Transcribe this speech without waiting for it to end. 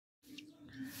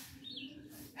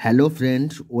Hello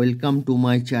friends, welcome to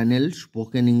my channel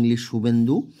spoken English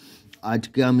Suvendu.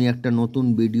 আজকে আমি একটা নতুন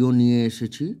ভিডিও নিয়ে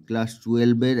এসেছি ক্লাস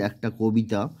 12-এর একটা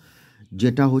কবিতা,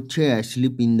 যেটা হচ্ছে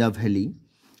অ্যাসলিপ ইন দ্য ভ্যালি,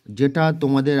 যেটা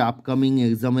তোমাদের আপকামিং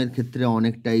এক্সামের ক্ষেত্রে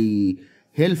অনেকটাই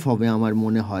হেল্প হবে আমার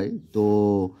মনে হয়। তো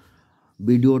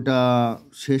ভিডিওটা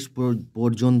শেষ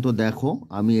পর্যন্ত দেখো,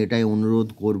 আমি এটাই অনুরোধ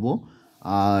করব।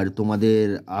 আর তোমাদের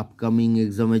আপকামিং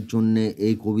এক্সামের জন্যে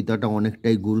এই কবিতাটা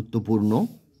অনেকটাই গুরুত্বপূর্ণ।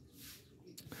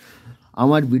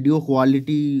 আমার ভিডিও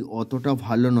কোয়ালিটি অতটা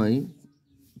ভালো নয়,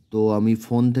 তো আমি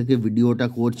ফোন থেকে ভিডিওটা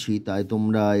করছি, তাই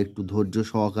তোমরা একটু ধৈর্য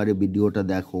সহকারে ভিডিওটা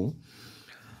দেখো।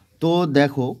 তো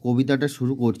দেখো, কবিতাটা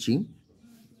শুরু করছি।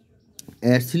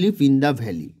 Asleep in the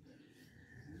valley,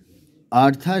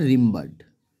 Arthur রিমবার্ড।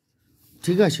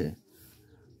 ঠিক আছে,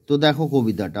 তো দেখো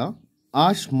কবিতাটা। A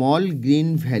small green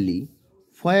valley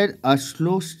ফয়ার a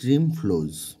slow stream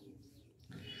flows.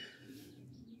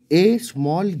 A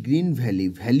small green valley,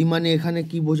 valley মানে এখানে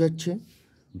কি বোঝাচ্ছে?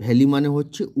 ভ্যালি মানে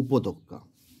হচ্ছে উপত্যকা।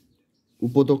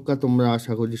 উপত্যকা তোমরা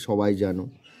আশা করি সবাই জানো।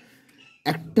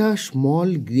 একটা স্মল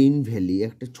গ্রিন ভ্যালি,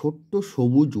 একটা ছোট্ট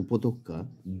সবুজ উপত্যকা,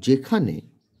 যেখানে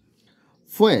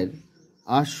ফয়ার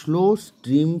আর স্লো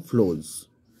স্ট্রিম ফ্লোজ,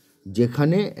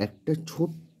 যেখানে একটা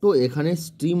ছোট্ট, এখানে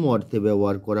স্ট্রিম অর্থে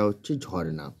ব্যবহার করা হচ্ছে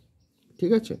ঝর্ণা।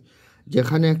 ঠিক আছে,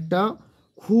 যেখানে একটা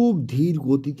খুব ধীর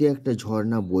গতিতে একটা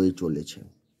ঝর্ণা বয়ে চলেছে।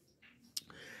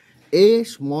 A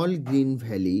small green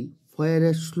valley ফয়ার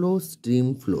a slow stream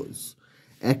flows,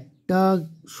 একটা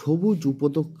সবুজ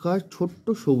উপত্যকা, ছোট্ট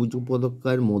সবুজ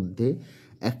উপত্যকার মধ্যে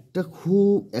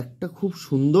একটা খুব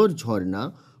সুন্দর ঝর্ণা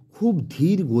খুব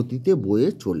ধীর গতিতে বয়ে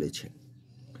চলেছে।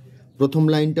 প্রথম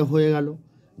লাইনটা হয়ে গেল।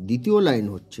 দ্বিতীয় লাইন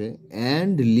হচ্ছে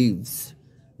and leaves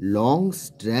long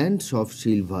strands of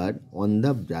silver on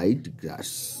the bright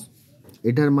গ্রাস।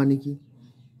 এটার মানে কি?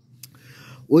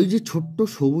 ওই যে ছোট্ট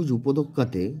সবুজ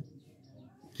উপত্যকাতে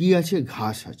কি আছে?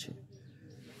 ঘাস আছে,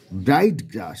 ব্রাইট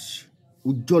গ্রাস,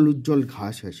 উজ্জ্বল উজ্জ্বল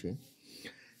ঘাস আছে।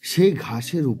 সেই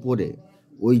ঘাসের উপরে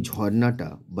ওই ঝর্ণাটা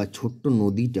বা ছোট্ট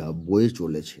নদীটা বয়ে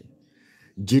চলেছে,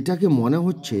 যেটাকে মনে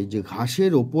হচ্ছে যে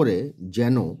ঘাসের ওপরে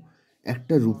যেন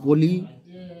একটা রূপলি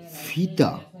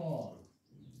ফিতা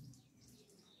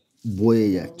বয়ে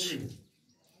যাচ্ছে।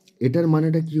 এটার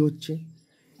মানেটা কি হচ্ছে?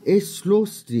 এই স্লো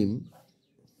স্ট্রিম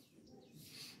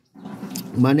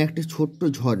মানে একটা ছোট্ট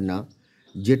ঝর্ণা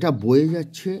যেটা বয়ে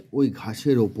যাচ্ছে ওই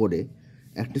ঘাসের ওপরে,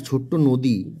 একটা ছোট্ট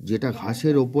নদী যেটা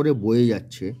ঘাসের ওপরে বয়ে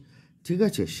যাচ্ছে। ঠিক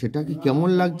আছে, সেটাকে কেমন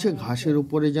লাগছে? ঘাসের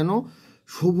উপরে যেন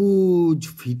সবুজ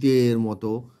ফিতের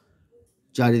মতো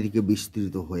চারিদিকে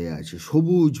বিস্তৃত হয়ে আছে,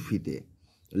 সবুজ ফিতে।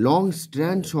 লং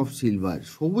স্ট্র্যান্ডস অফ সিলভার,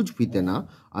 সবুজ ফিতে না,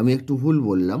 আমি একটু ভুল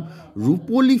বললাম,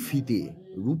 রূপলি ফিতে।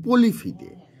 রূপলি ফিতে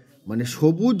মানে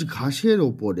সবুজ ঘাসের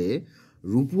ওপরে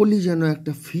রূপলি যেন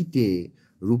একটা ফিতে,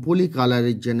 রূপলি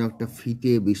কালারের যেন একটা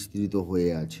ফিতে বিস্তৃত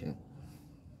হয়ে আছে।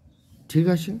 ঠিক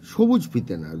আছে, সবুজ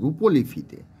ফিতে না, রূপলি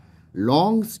ফিতে।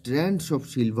 Long strands of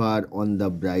silver on the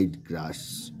bright গ্রাস,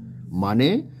 মানে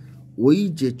ওই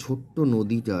যে ছোট্ট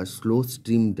নদীটা, স্লো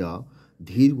স্ট্রিমটা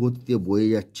ধীর গতিতে বয়ে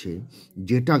যাচ্ছে,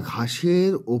 যেটা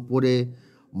ঘাসের ওপরে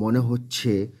মনে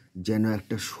হচ্ছে যেন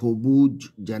একটা সবুজ,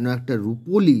 যেন একটা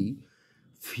রূপলি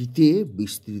ফিতে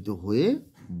বিস্তৃত হয়ে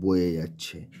বয়ে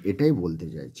যাচ্ছে, এটাই বলতে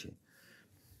চাইছে।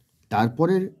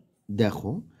 তারপরে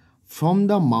দেখো, from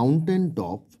the mountain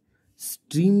top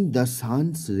stream the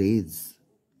Sans raise.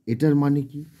 এটার মানে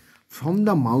কি? From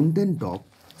the mountain top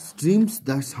streams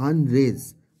the sun raise,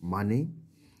 মানে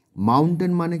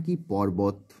মাউন্টেন মানে কি?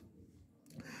 পর্বত।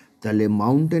 তাহলে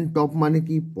মাউন্টেন টপ মানে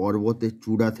কি? পর্বতের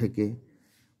চূড়া থেকে।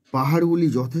 পাহাড়গুলি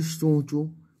যথেষ্ট উঁচু,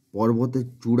 পর্বতের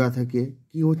চূড়া থেকে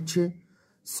কি হচ্ছে?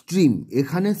 স্ট্রিম।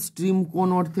 এখানে স্ট্রিম কোন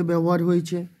অর্থে ব্যবহার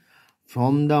হয়েছে?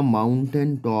 From the mountain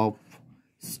top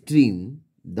stream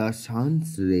the Sans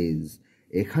raise,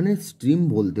 এখানে স্ট্রিম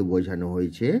বলতে বোঝানো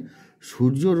হয়েছে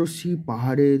সূর্যরশ্মি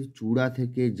পাহাড়ের চূড়া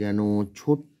থেকে যেন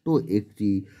ছোট্ট একটি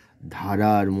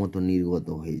ধারার মতো নির্গত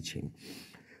হয়েছে।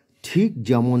 ঠিক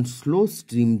যেমন স্লো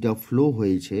স্ট্রিমটা ফ্লো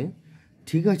হয়েছে,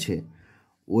 ঠিক আছে,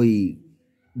 ওই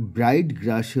ব্রাইট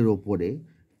গ্রাসের ওপরে,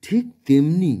 ঠিক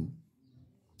তেমনি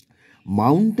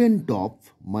মাউন্টেন টপ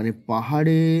মানে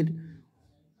পাহাড়ের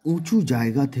উঁচু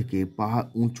জায়গা থেকে,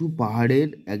 উঁচু পাহাড়ের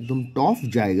একদম টপ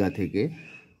জায়গা থেকে,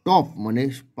 টপ মানে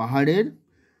পাহাড়ের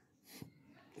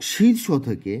শীর্ষ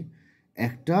থেকে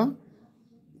একটা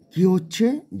কি হচ্ছে?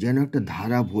 যেন একটা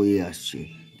ধারা বয়ে আসছে।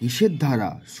 কিসের ধারা?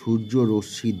 সূর্য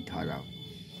রশ্মির ধারা।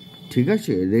 ঠিক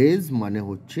আছে, রেজ মানে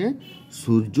হচ্ছে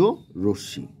সূর্য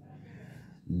রশ্মি।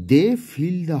 দে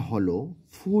ফিল দ্য হলো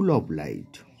ফুল অফ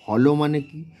লাইট। হলো মানে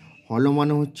কি? হলো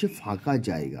মানে হচ্ছে ফাঁকা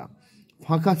জায়গা,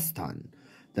 ফাঁকা স্থান।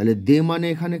 তাহলে দে মানে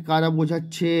এখানে কারা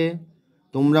বোঝাচ্ছে?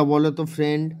 তোমরা বলো তো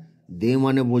ফ্রেন্ড, দে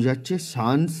মানে বোঝাচ্ছে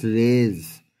সানস রেজ,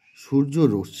 সূর্য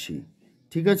রশ্মি,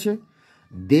 ঠিক আছে।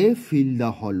 দে ফিল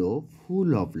দ্য হলো ফুল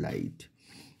অফ লাইট,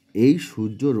 এই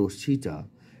সূর্য রশ্মিটা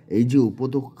এই যে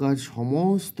উপত্যকার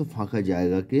সমস্ত ফাঁকা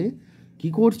জায়গাকে কি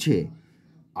করছে,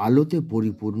 আলোতে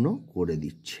পরিপূর্ণ করে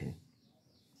দিচ্ছে,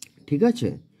 ঠিক আছে।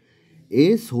 A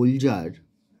soldier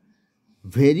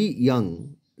very young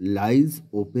lies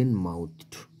open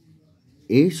মাউথড,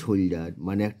 a soldier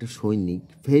মানে একটা সৈনিক,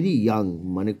 ভেরি ইয়াং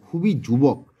মানে খুবই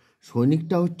যুবক,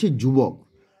 সৈনিকটা হচ্ছে যুবক,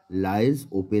 লাইজ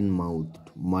ওপেন মাউথ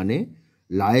মানে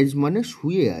লাইজ মানে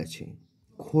শুয়ে আছে,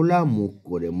 খোলা মুখ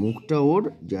করে, মুখটা ওর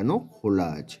যেন খোলা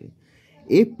আছে।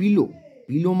 এ পিলো,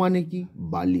 পিলো মানে কি,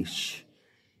 বালিশ।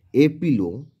 এ pillow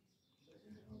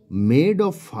made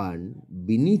of fun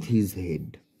beneath his head,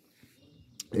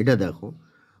 এটা দেখো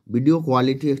ভিডিও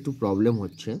কোয়ালিটি একটু প্রবলেম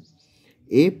হচ্ছে।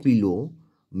 এ পিলো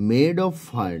মেড অফ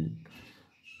ফার্ন,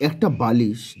 একটা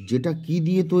বালিশ যেটা কি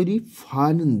দিয়ে তৈরি,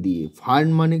 ফার্ন দিয়ে। ফার্ন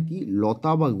মানে কি,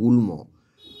 লতা বা গুল্ম,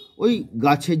 ওই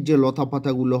গাছের যে লতা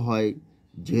পাতাগুলো হয়,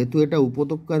 যেহেতু এটা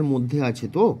উপত্যকার মধ্যে আছে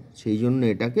তো সেই জন্য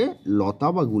এটাকে লতা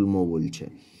বা গুল্ম বলছে,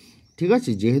 ঠিক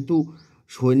আছে। যেহেতু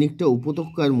সৈনিকটা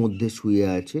উপত্যকার মধ্যে শুয়ে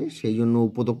আছে সেই জন্য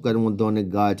উপত্যকার মধ্যে অনেক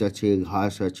গাছ আছে,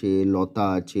 ঘাস আছে, লতা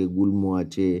আছে, গুল্ম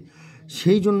আছে,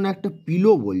 সেই জন্য একটা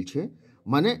পিলো বলছে।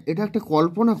 মানে এটা একটা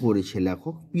কল্পনা করেছে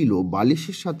লেখক, পিলো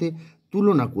বালিশের সাথে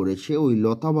তুলনা করেছে ওই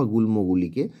লতা বা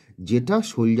গুল্মগুলিকে, যেটা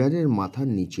সোলজারের মাথার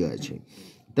নিচে আছে।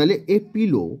 তাহলে এ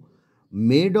pillow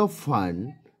made of fun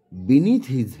beneath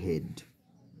his head,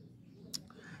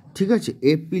 ঠিক আছে।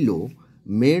 এ pillow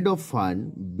made of fun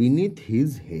beneath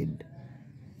his head,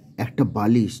 একটা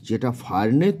বালিশ যেটা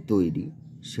ফার্নের তৈরি,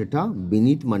 সেটা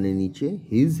বিনিথ মানে নিচে,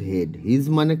 হিজ হেড, হিজ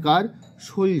মানে কার,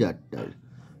 সোলজারটার,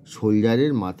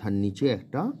 সোলজারের মাথার নিচে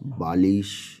একটা বালিশ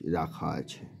রাখা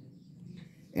আছে।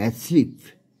 অ্যাসলিপ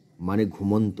মানে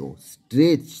ঘুমন্ত,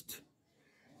 স্ট্রেচড,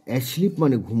 অ্যাসলিপ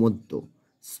মানে ঘুমন্ত,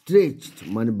 স্ট্রেচড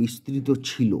মানে বিস্তৃত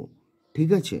ছিল, ঠিক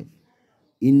আছে।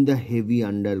 In the heavy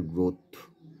আন্ডারগ্রোথ,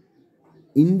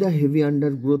 in the heavy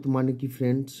আন্ডারগ্রোথ মানে কি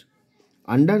ফ্রেন্ডস,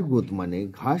 আন্ডারগ্রোথ মানে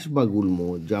ঘাস বা গুল্ম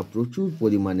যা প্রচুর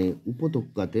পরিমাণে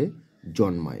উপত্যকাতে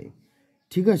জন্মায়,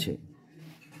 ঠিক আছে।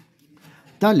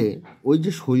 তাহলে ওই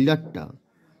যে সোলজারটা,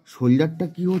 সোলজারটা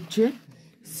কি হচ্ছে,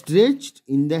 স্ট্রেচড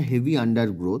ইন দ্য হেভি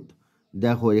আন্ডারগ্রোথ,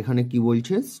 দেখো এখানে কি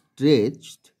বলছে,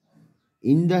 স্ট্রেচড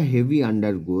ইন দ্য হেভি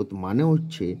আন্ডারগ্রোথ মানে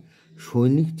হচ্ছে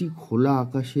সৈনিকটি খোলা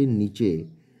আকাশের নিচে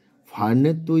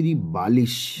ফার্নের তৈরি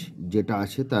বালিশ যেটা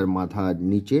আছে তার মাথার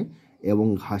নিচে এবং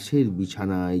ঘাসের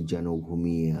বিছানায় যেন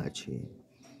ঘুমিয়ে আছে,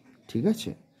 ঠিক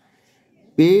আছে।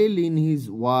 পেল in his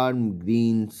worm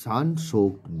green San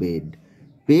soaked bed,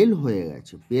 পেল হয়ে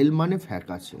গেছে, পেল মানে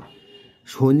ফ্যাকাশে,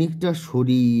 সৈনিকটার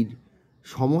শরীর,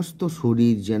 সমস্ত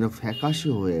শরীর যেন ফ্যাকাশে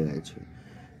হয়ে গেছে,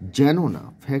 যেন না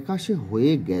ফ্যাকাশে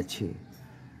হয়ে গেছে।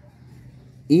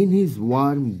 In his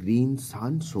worm green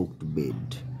San soaked bed,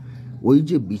 ওই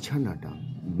যে বিছানাটা,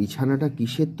 বিছানাটা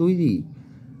কিসের তৈরি,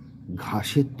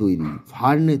 ঘাসের তৈরি,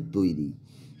 ফার্নের তৈরি,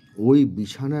 ওই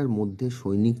বিছানার মধ্যে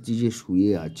সৈনিকটি যে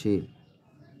শুয়ে আছে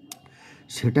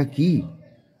সেটা কি,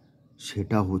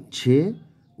 সেটা হচ্ছে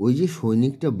ওই যে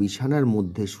সৈনিকটা বিছানার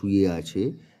মধ্যে শুয়ে আছে,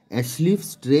 অ্যাসলিপ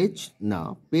স্ট্রেচ না,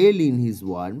 পেল in his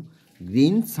worm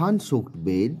green San soaked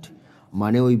bed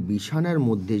মানে ওই বিছানার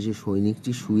মধ্যে যে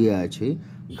সৈনিকটি শুয়ে আছে,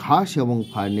 ঘাস এবং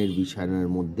ফার্নের বিছানার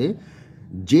মধ্যে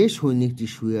যে সৈনিকটি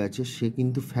শুয়ে আছে সে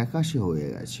কিন্তু ফ্যাকাশে হয়ে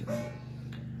গেছে,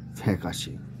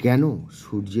 ফ্যাকাশে কেন,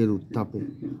 সূর্যের উত্তাপে।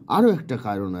 আরও একটা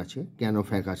কারণ আছে কেন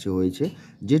ফ্যাকাশে হয়েছে,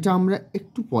 যেটা আমরা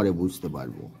একটু পরে বুঝতে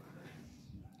পারবো।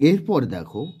 এরপর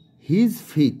দেখো, his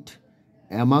fit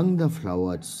among the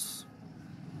flowers,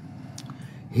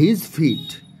 his fit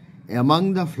among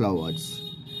the flowers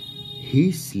he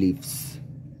slips,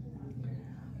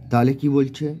 তাহলে কি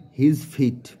বলছে, হিজ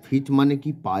ফিট, ফিট মানে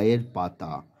কি, পায়ের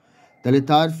পাতা, তাহলে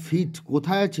তার ফিট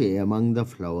কোথায় আছে, অ্যামাং দ্য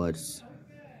ফ্লাওয়ার্স,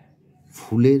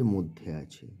 ফুলের মধ্যে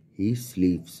আছে, হি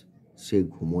স্লিপস সে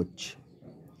ঘুমোচ্ছে।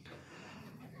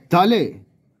 তাহলে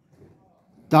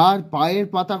তার পায়ের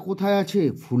পাতা কোথায় আছে,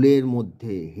 ফুলের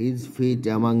মধ্যে, his fit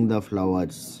among the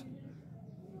flowers,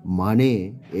 মানে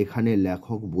এখানে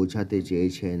লেখক বোঝাতে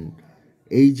চেয়েছেন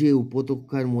এই যে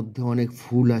উপত্যকার মধ্যে অনেক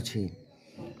ফুল আছে,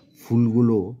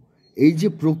 ফুলগুলো, এই যে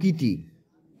প্রকৃতি,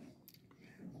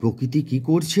 প্রকৃতি কি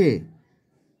করছে,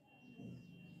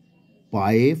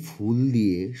 পায়ে ফুল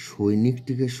দিয়ে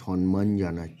সৈনিকটিকে সম্মান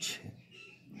জানাচ্ছে,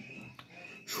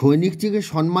 সৈনিকটিকে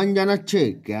সম্মান জানাচ্ছে,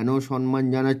 কেন সম্মান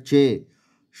জানাচ্ছে,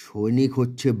 সৈনিক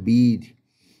হচ্ছে বীর,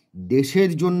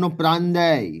 দেশের জন্য প্রাণ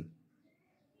দেয়,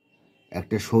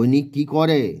 একটা সৈনিক কি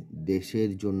করে,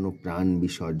 দেশের জন্য প্রাণ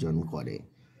বিসর্জন করে,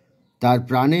 তার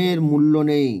প্রাণের মূল্য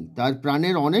নেই, তার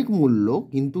প্রাণের অনেক মূল্য,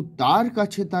 কিন্তু তার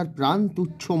কাছে তার প্রাণ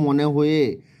তুচ্ছ মনে হয়ে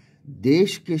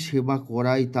দেশকে সেবা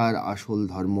করাই তার আসল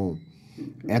ধর্ম।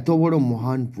 এত বড়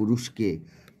মহান পুরুষকে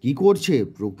কি করছে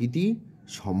প্রকৃতি?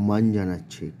 সম্মান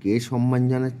জানাচ্ছে। কে সম্মান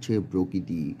জানাচ্ছে?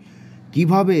 প্রকৃতি।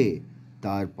 কিভাবে?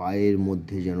 তার পায়ের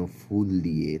মধ্যে যেন ফুল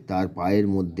দিয়ে, তার পায়ের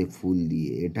মধ্যে ফুল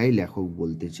দিয়ে। এটাই লেখক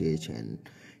বলতে চেয়েছেন।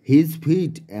 His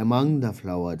fit among the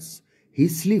flowers, he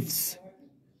slips,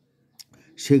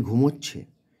 সে ঘুমোচ্ছে।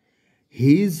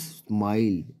 His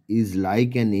smile is like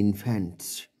an infants,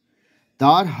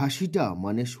 তার হাসিটা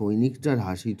মানে সৈনিকটার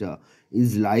হাসিটা is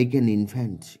like an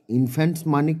infants. Infants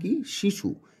মানে কি? শিশু।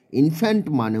 ইনফ্যান্ট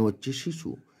মানে হচ্ছে শিশু।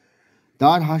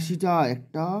 তার হাসিটা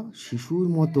একটা শিশুর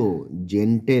মতো,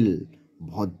 জেন্টেল,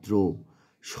 ভদ্র,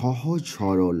 সহজ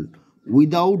সরল,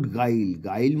 উইদাউট গাইল।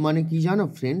 গাইল মানে কি জানো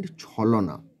ফ্রেন্ড?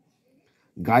 ছলনা।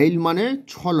 গাইল মানে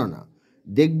ছলনা।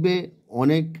 দেখবে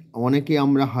অনেকে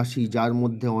আমরা হাসি যার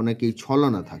মধ্যে অনেকেই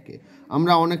ছলনা থাকে।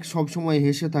 আমরা অনেক সবসময়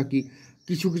হেসে থাকি,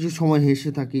 কিছু কিছু সময়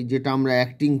হেসে থাকি যেটা আমরা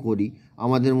অ্যাক্টিং করি,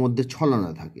 আমাদের মধ্যে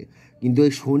ছলনা থাকে। কিন্তু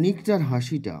এই সৈনিকটার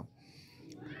হাসিটা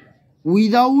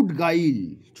উইদাউট গাইল,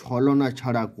 ছলনা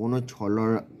ছাড়া, কোনো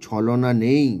ছলনা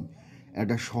নেই,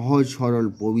 একটা সহজ সরল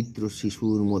পবিত্র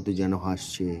শিশুর মতো যেন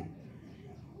হাসছে।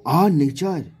 আর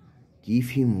নেচার কিপ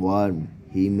হিম ওয়ার্ম,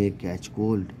 হি মে ক্যাচ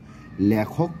কোল্ড।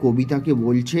 লেখক কবিতাকে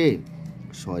বলছে,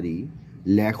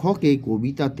 লেখক এই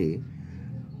কবিতাতে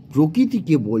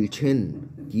প্রকৃতিকে বলছেন।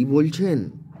 কি বলছেন?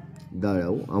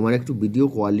 দাঁড়াও, আমার একটু ভিডিও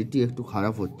কোয়ালিটি একটু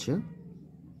খারাপ হচ্ছে।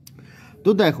 তো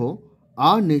দেখো,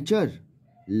 আর নেচার,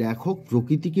 লেখক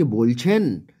প্রকৃতিকে বলছেন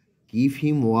কিপ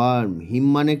হিম ওয়ার্ম। হিম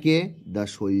মানে কে? The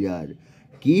soldier.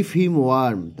 Keep him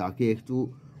worm, তাকে একটু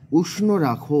উষ্ণ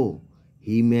রাখো।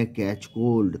 হি মে ক্যাচ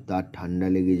কোল্ড, তার ঠান্ডা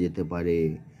লেগে যেতে পারে।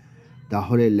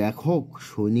 তাহলে লেখক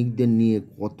সৈনিকদের নিয়ে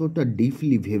কতটা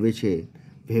ডিপলি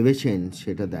ভেবেছেন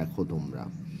সেটা দেখো তোমরা।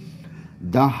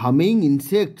 The humming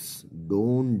insects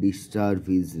don't disturb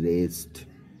his rest.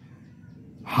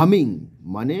 Humming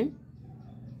মানে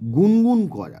গুনগুন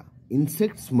করা,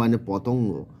 ইনসেক্টস মানে পতঙ্গ।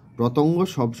 পতঙ্গ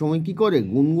সবসময় কি করে?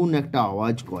 গুনগুন একটা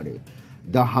আওয়াজ করে।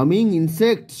 The humming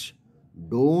insects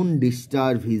don't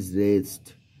disturb his rest.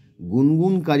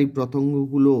 গুনগুনকারী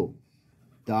পতঙ্গগুলো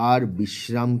তার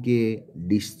বিশ্রামকে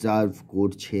ডিস্টার্ব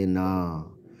করছে না।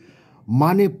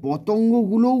 মানে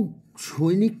পতঙ্গগুলোও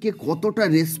সৈনিককে কতটা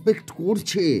রেসপেক্ট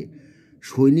করছে।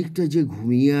 সৈনিকটা যে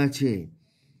ঘুমিয়ে আছে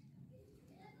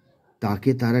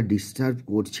তাকে তারা ডিস্টার্ব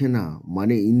করছে না।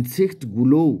 মানে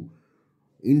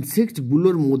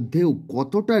ইনসেক্টগুলোর মধ্যেও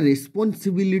কতটা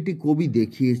রেসপন্সিবিলিটি কবি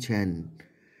দেখিয়েছেন,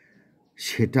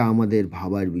 সেটা আমাদের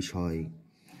ভাবার বিষয়।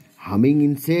 Humming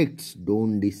insects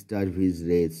don't disturb his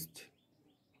rest.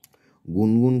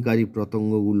 গুনগুনকারী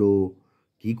পতঙ্গগুলো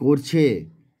কি করছে?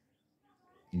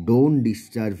 Don't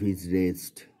disturb his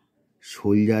rest.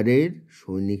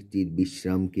 সৈনিকটির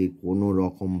বিশ্রামকে কোনো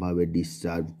রকমভাবে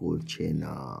ডিস্টার্ব করছে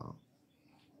না।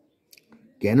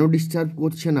 কেন ডিস্টার্ব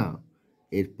করছে না?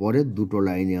 এর পরের দুটো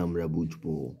লাইনে আমরা বুঝব।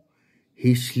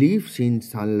 হি স্লিপস ইন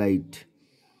সানলাইট,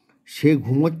 সে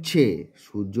ঘুমোচ্ছে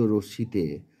সূর্য রশ্মিতে।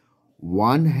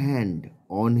 One hand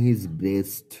on his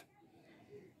breast,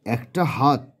 একটা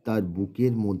হাত তার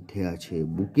বুকের মধ্যে আছে,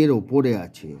 বুকের ওপরে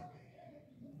আছে।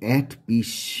 At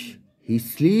peace, he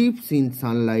slips in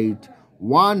Sunlight,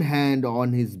 one hand on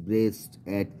his breast,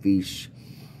 at peace.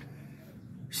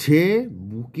 সে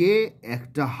বুকে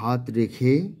একটা হাত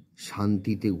রেখে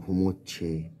শান্তিতে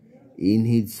ঘুমোচ্ছে। In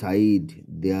his side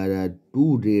there R two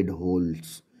red holes,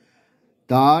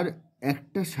 তার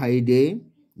একটা সাইডে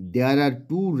দেয়ার আর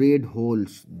টু রেড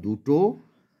হোলস, দুটো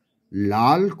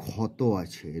লাল ক্ষত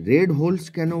আছে। রেড হোলস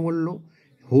কেন বলল?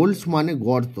 হোলস মানে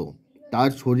গর্ত, তার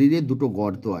শরীরে দুটো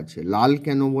গর্ত আছে। লাল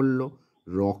কেন বলল?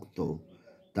 রক্ত।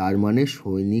 তার মানে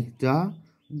সৈনিকটা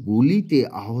গুলিতে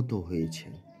আহত হয়েছে,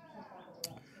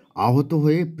 আহত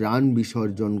হয়ে প্রাণ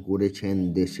বিসর্জন করেছেন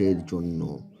দেশের জন্য।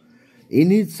 In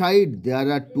his side there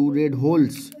R two red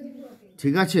holes,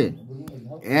 ঠিক আছে?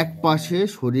 এক পাশে,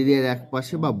 শরীরের এক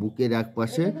পাশে বা বুকের এক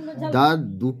পাশে তার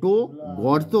দুটো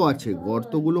গর্ত আছে।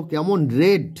 গর্তগুলো কেমন?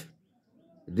 রেড।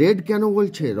 রেড কেন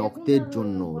বলছে? রক্তের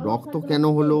জন্য। রক্ত কেন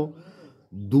হলো?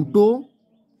 দুটো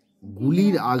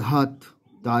গুলির আঘাত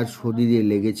তার শরীরে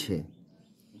লেগেছে,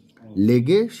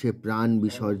 লেগে সে প্রাণ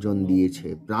বিসর্জন দিয়েছে,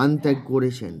 প্রাণ ত্যাগ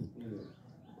করেছেন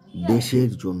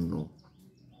দেশের জন্য।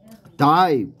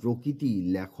 তাই প্রকৃতি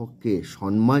লেখককে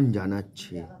সম্মান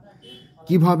জানাচ্ছে।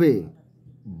 কিভাবে?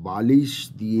 বালিশ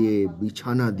দিয়ে,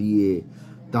 বিছানা দিয়ে,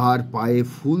 তার পায়ে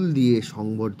ফুল দিয়ে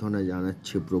সংবর্ধনা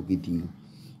জানাচ্ছে প্রকৃতি।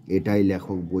 এটাই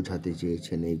লেখক বোঝাতে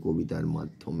চেয়েছেন এই কবিতার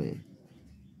মাধ্যমে।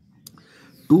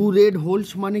 টু রেড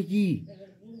হোলস মানে কি?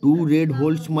 টু রেড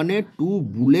হোলস মানে two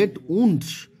bullet wounds,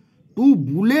 two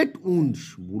bullet wounds,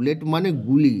 bullet মানে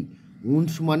গুলি,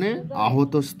 উন্ডস মানে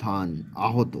আহত স্থান,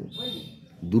 আহত,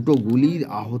 দুটো গুলির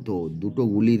আহত, দুটো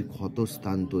গুলির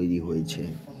ক্ষতস্থান তৈরি হয়েছে।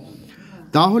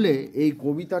 তাহলে এই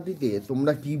কবিতাটিতে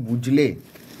তোমরা কি বুঝলে?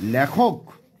 লেখক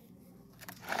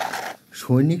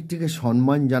সৈনিকটিকে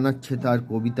সম্মান জানাচ্ছে তার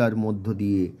কবিতার মধ্য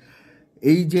দিয়ে।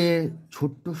 এই যে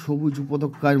ছোট্ট সবুজ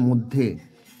উপত্যকার মধ্যে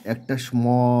একটা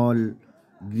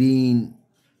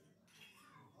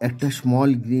স্মল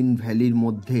গ্রিন ভ্যালির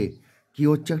মধ্যে কি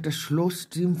হচ্ছে, একটা স্লো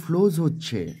স্ট্রিম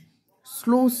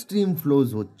ফ্লোজ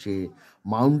হচ্ছে,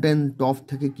 মাউন্টেন টপ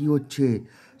থেকে কি হচ্ছে,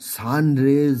 সান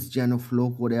রেজ যেন ফ্লো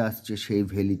করে আসছে সেই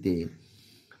ভ্যালিতে।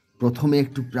 প্রথমে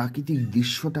একটু প্রাকৃতিক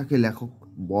দৃশ্যটাকে লেখক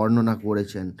বর্ণনা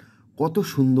করেছেন, কত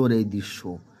সুন্দর এই দৃশ্য।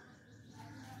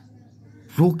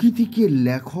 প্রকৃতিকে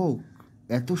লেখক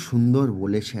এত সুন্দর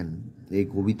বলেছেন এই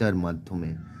কবিতার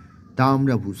মাধ্যমে, তা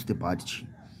আমরা বুঝতে পারছি।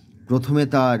 প্রথমে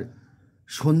তার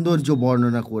সৌন্দর্য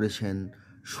বর্ণনা করেছেন,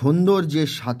 সৌন্দর্যের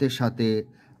সাথে সাথে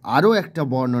আরও একটা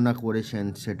বর্ণনা করেছেন,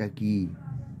 সেটা কি,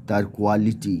 তার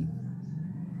কোয়ালিটি,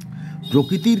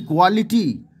 প্রকৃতির কোয়ালিটি।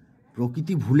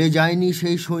 প্রকৃতি ভুলে যায়নি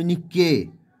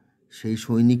সেই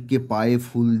সৈনিককে পায়ে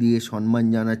ফুল দিয়ে সম্মান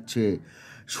জানাচ্ছে।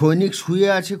 সৈনিক শুয়ে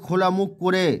আছে খোলা মুখ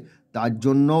করে, তার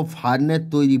জন্য ফার্নের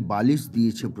তৈরি বালিশ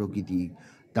দিয়েছে প্রকৃতি,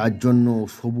 তার জন্য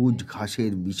সবুজ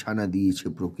ঘাসের বিছানা দিয়েছে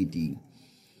প্রকৃতি,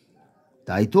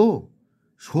 তাই তো,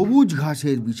 সবুজ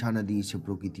ঘাসের বিছানা দিয়েছে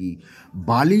প্রকৃতি,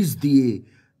 বালিশ দিয়ে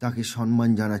তাকে সম্মান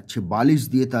জানাচ্ছে, বালিশ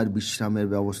দিয়ে তার বিশ্রামের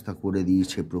ব্যবস্থা করে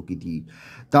দিয়েছে প্রকৃতি,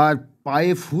 তার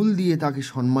পায়ে ফুল দিয়ে তাকে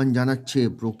সম্মান জানাচ্ছে।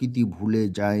 প্রকৃতি ভুলে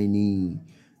যায়নি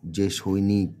যে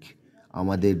সৈনিক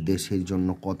আমাদের দেশের জন্য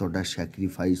কতটা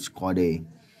স্যাক্রিফাইস করে।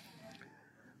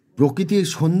 প্রকৃতির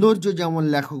সৌন্দর্য যেমন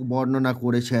লেখক বর্ণনা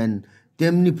করেছেন,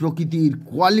 তেমনি প্রকৃতির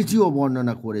কোয়ালিটিও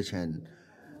বর্ণনা করেছেন।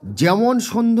 যেমন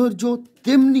সৌন্দর্য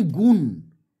তেমনি গুণ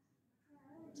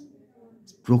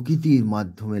প্রকৃতির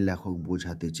মাধ্যমে লেখক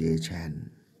বোঝাতে চেয়েছেন।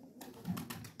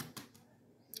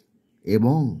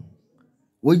 এবং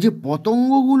ওই যে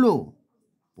পতঙ্গগুলো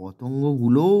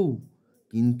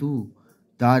কিন্তু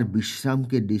তার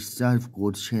বিশ্রামকে ডিস্টার্ব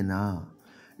করছে না।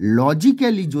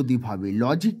 লজিক্যালি যদি ভাবি,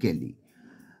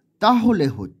 তাহলে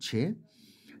হচ্ছে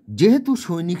যেহেতু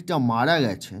সৈনিকটা মারা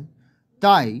গেছে,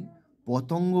 তাই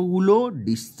পতঙ্গগুলো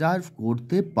ডিস্টার্ব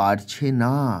করতে পারছে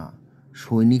না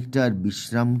সৈনিকটার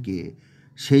বিশ্রামকে,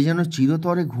 সে যেন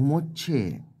চিরতরে ঘুমোচ্ছে,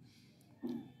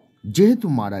 যেহেতু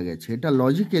মারা গেছে। এটা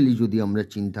লজিক্যালি যদি আমরা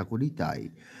চিন্তা করি তাই।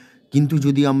 কিন্তু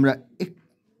যদি আমরা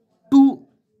একটু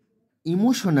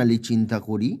ইমোশনালি চিন্তা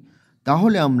করি,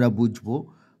 তাহলে আমরা বুঝব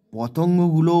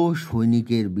পতঙ্গগুলো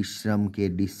সৈনিকের বিশ্রামকে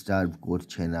ডিস্টার্ব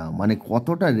করছে না, মানে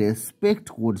কতটা রেসপেক্ট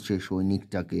করছে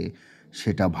সৈনিকটাকে,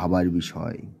 সেটা ভাবার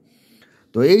বিষয়।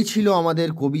 তো এই ছিল আমাদের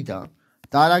কবিতা।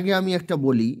 তার আগে আমি একটা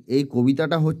বলি, এই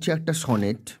কবিতাটা হচ্ছে একটা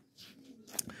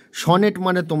সনেট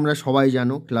মানে তোমরা সবাই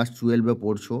জানো, ক্লাস 12-এ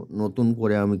পড়ছো, নতুন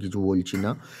করে আমি কিছু বলছি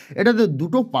না। এটাতে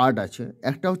দুটো পার্ট আছে,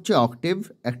 একটা হচ্ছে অক্টেভ,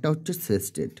 একটা হচ্ছে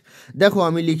সেস্টেট। দেখো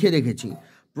আমি লিখে রেখেছি,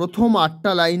 প্রথম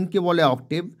 8টা লাইনকে বলে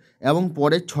অক্টেভ এবং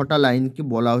পরের 6টা লাইনকে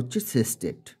বলা হচ্ছে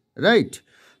সেস্টেট, রাইট?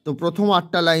 তো প্রথম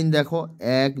 8টা লাইন দেখো,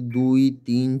 1 2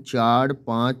 3 4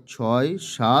 5 6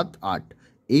 7 8,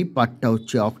 এই পার্টটা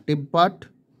হচ্ছে অক্টেভ পার্ট,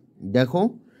 দেখো।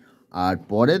 আর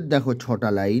পরের দেখো 6টা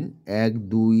লাইন, 1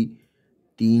 2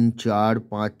 3 4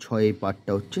 5 6, এই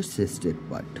পার্টটা হচ্ছে সেস্টেট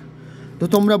পার্ট। তো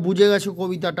তোমরা বুঝে গেছো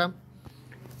কবিতাটা।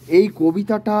 এই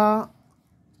কবিতাটা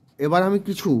এবার আমি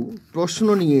কিছু প্রশ্ন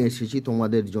নিয়ে এসেছি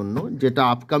তোমাদের জন্য, যেটা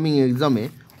আপকামিং এক্সামে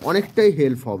অনেকটাই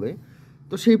হেল্প হবে।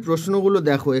 তো সেই প্রশ্নগুলো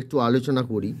দেখো, একটু আলোচনা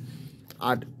করি।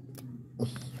 আর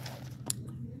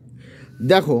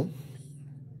দেখো,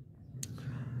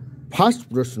 ফার্স্ট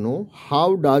প্রশ্ন, how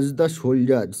does the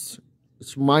soldiers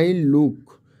smile look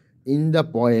in the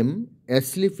poem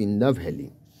asleep in the valley?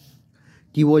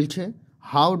 কি বলছে?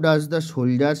 How does the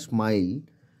soldier smile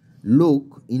look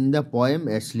in the poem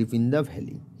asleep in the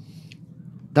valley.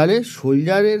 তাহলে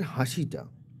সোলজারের হাসিটা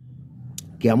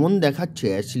কেমন দেখাচ্ছে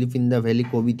asleep in the valley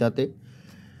কবিতাতে?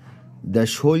 The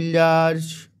soldiers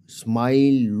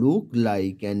smile look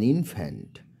like an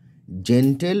infant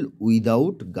gentle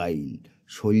without গাইল।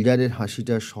 সোলজারের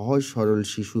হাসিটা সহজ সরল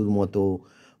শিশুর মতো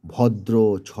ভদ্র,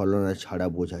 ছলনা ছাড়া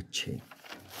বোঝাচ্ছে।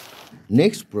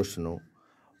 নেক্সট প্রশ্ন,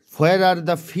 হোয়ার are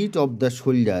the fit of the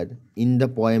soldier in the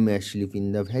poem asleep in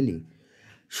the valley?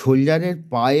 সোলজারের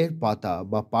পায়ের পাতা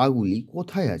বা পাগুলি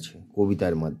কোথায় আছে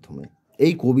কবিতার মাধ্যমে,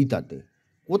 এই কবিতাতে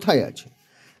কোথায় আছে?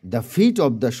 The fit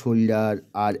of the soldier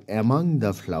R among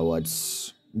the flowers,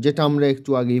 যেটা আমরা একটু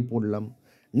আগেই পড়লাম।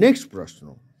 নেক্সট প্রশ্ন,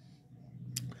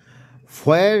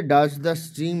 where does the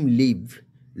stream live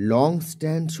long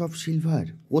stands of silver.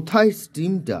 কোথায়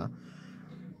স্ট্রিমটা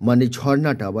মানে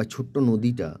ঝর্ণাটা বা ছোট্ট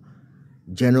নদীটা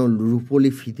যেন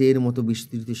রূপলি ফিতের মতো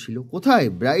বিস্তৃত ছিল? কোথায়?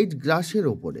 ব্রাইট গ্রাসের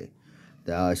ওপরে।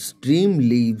 The stream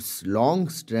leaves long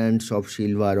strands of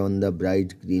silver on the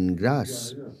bright green glass.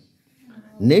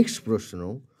 Next প্রশ্ন,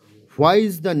 why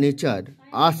is the nature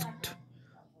asked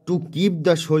to keep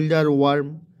the shoulder worm?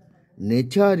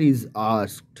 Nature is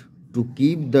asked to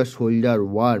keep the shoulder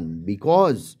worm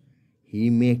because he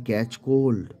May catch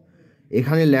cold.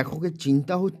 এখানে লেখকের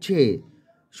চিন্তা হচ্ছে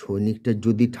সৈনিকটার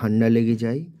যদি ঠান্ডা লেগে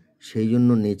যায়, সেই জন্য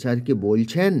নেচারকে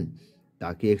বলছেন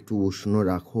তাকে একটু উষ্ণ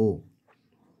রাখো।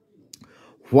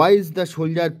 হোয়াই ইজ দ্য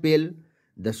সোলজার পেল?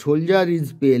 দ্য সোলজার ইজ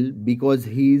পেল বিকজ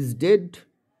হি ইজ ডেড।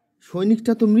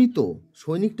 সৈনিকটা তো মৃত,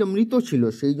 সৈনিকটা মৃত ছিল,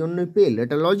 সেই জন্যই পেল।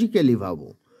 এটা লজিক্যালি ভাবো।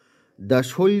 দ্য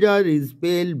সোলজার ইজ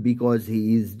পেল because he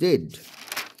is dead.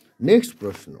 Next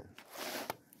প্রশ্ন,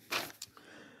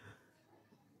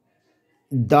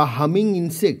 the humming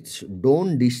insects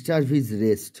don't disturb his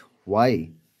rest. Why?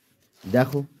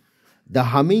 দেখো, the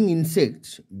humming insects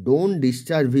don't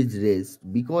disturb his rest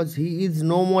because he is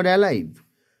no more alive.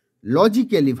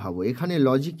 Logically ভাবো, এখানে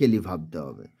logically ভাবতে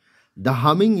হবে। The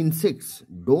humming insects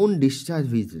don't disturb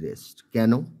his rest.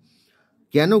 কেন?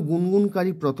 কেন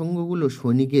গুনগুনকারী পতঙ্গগুলো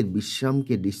সৈনিকের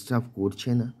বিশ্রামকে disturb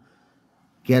করছে না?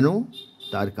 কেন?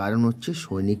 তার কারণ হচ্ছে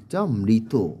সৈনিকটা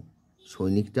মৃত,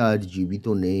 সৈনিকটা আর জীবিত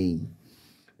নেই।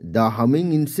 The humming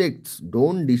insects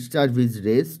don't disturb his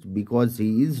rest because he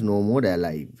is no more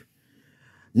alive.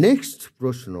 Next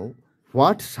প্রশ্ন,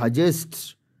 what suggests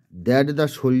that the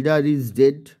soldier is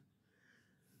dead?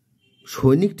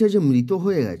 সৈনিকটা যে মৃত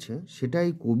হয়ে গেছে সেটা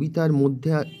এই কবিতার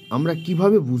মধ্যে আমরা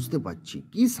কিভাবে বুঝতে পারছি?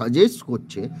 কি সাজেস্ট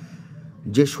করছে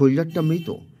যে সোলজারটা মৃত?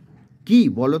 কি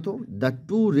বলো তো? দ্য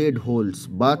টু রেড হোলস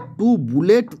বা two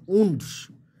bullet wounds,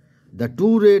 the two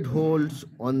red holes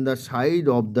on the side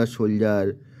of the soldier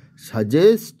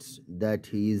suggests that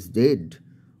he is dead.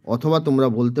 অথবা তোমরা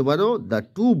বলতে পারো the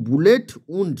two bullet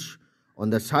wounds on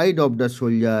the side of the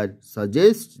soldier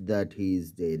suggest that he is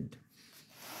dead.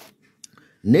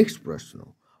 Next প্রশ্ন,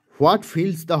 what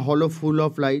feels the হলো full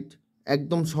of light?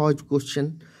 একদম সহজ question.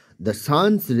 The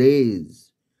Sans raise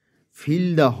feel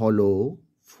the হলো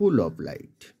full of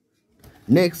light.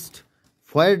 Next,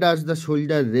 where does the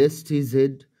soldier rest his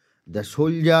head? The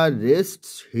soldier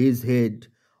রেস্টস his head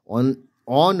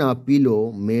on a pillow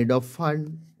made of fern.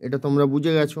 এটা তোমরা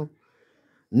বুঝে গেছো।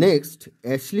 Next,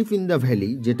 অ্যাশলিফ in the valley,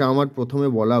 যেটা আমার প্রথমে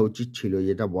বলা উচিত ছিল,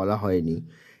 যেটা বলা হয়নি।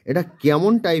 এটা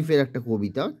কেমন টাইপের একটা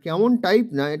কবিতা? কেমন টাইপ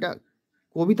না, এটা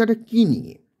কবিতাটা কি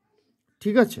নিয়ে?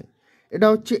 ঠিক আছে, এটা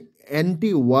হচ্ছে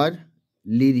anti war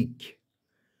lyric.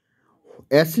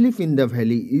 অ্যাশলিফ in the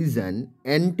valley is an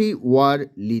anti war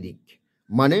lyric.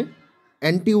 মানে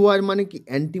অ্যান্টি ওয়ার মানে কি?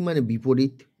 অ্যান্টি মানে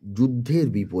বিপরীত, যুদ্ধের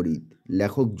বিপরীত।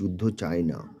 লেখক যুদ্ধ চায়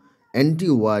না, anti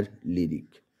war lyric.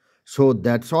 So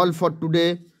that's all for today.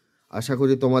 আশা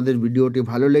করি তোমাদের ভিডিওটি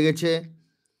ভালো লেগেছে।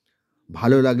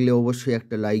 ভালো লাগলে অবশ্যই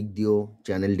একটা লাইক দিও,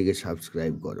 চ্যানেলটিকে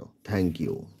সাবস্ক্রাইব করো। Thank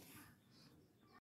you.